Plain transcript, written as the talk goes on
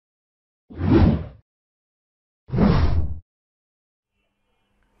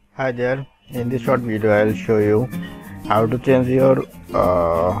Hi there, in this short video I will show you how to change your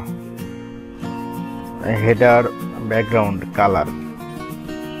header background color.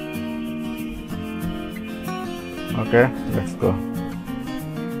 Okay, let's go.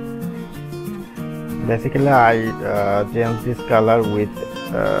 Basically I change this color with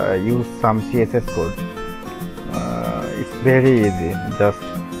use some CSS code. It's very easy, just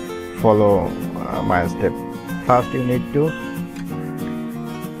follow my step. First you need to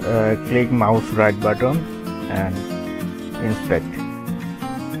click mouse right button and inspect.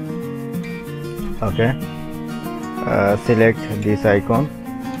 Okay, select this icon,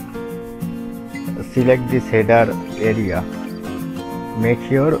 select this header area, make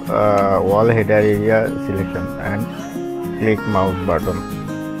sure all header area selection and click mouse button.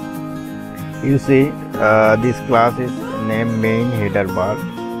 You see this class is named main header bar,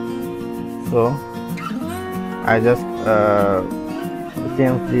 so I just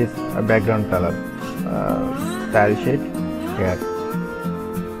change this background color, style sheet here.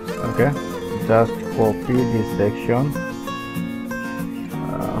 Okay, just copy this section.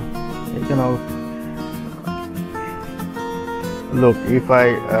 You can also look, if I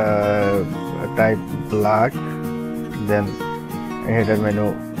type black, then header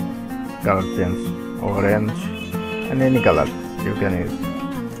menu color change, orange and any color you can use.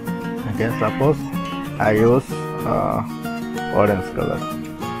 Okay, suppose I use orange color,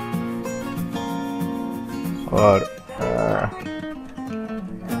 or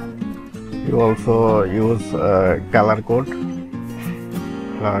you also use color code,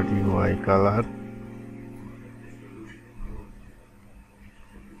 UI color,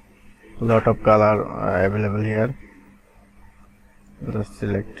 lot of color available here. Just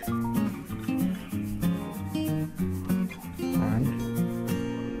select and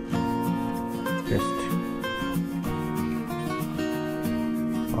paste.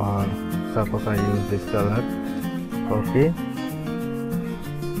 Or suppose I use this color, copy,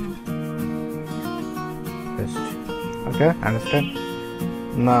 paste. Okay, understand?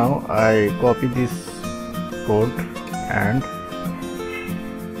 Now I copy this code and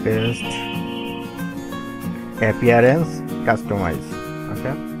paste appearance, customize.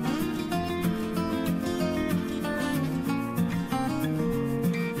 Okay,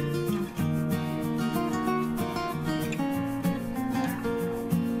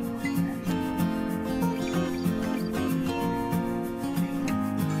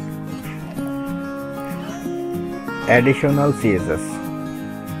 additional CSS,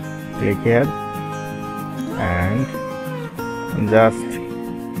 click here and just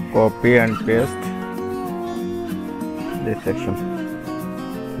copy and paste this section.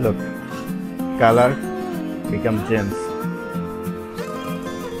 Look, color become changed.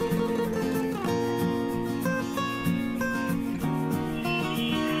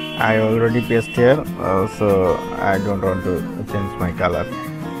 I already paste here, so I don't want to change my color,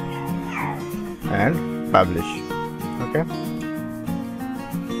 and publish. Okay,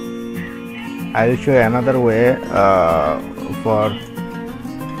 I will show you another way for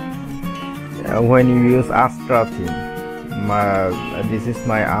when you use Astra theme. This is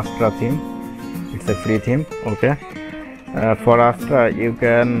my Astra theme, it's a free theme. Okay, for Astra you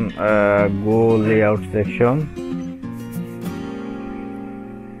can go layout section,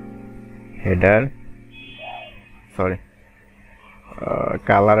 header,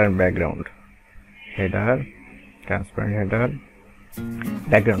 color and background, header, transparent header,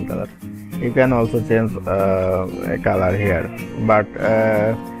 background color. You can also change a color here, but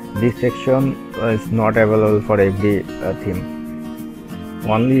this section is not available for every theme.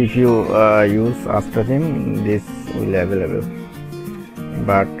 Only if you use Astra theme, this will be available.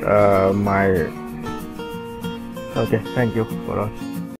 But okay, thank you for watching.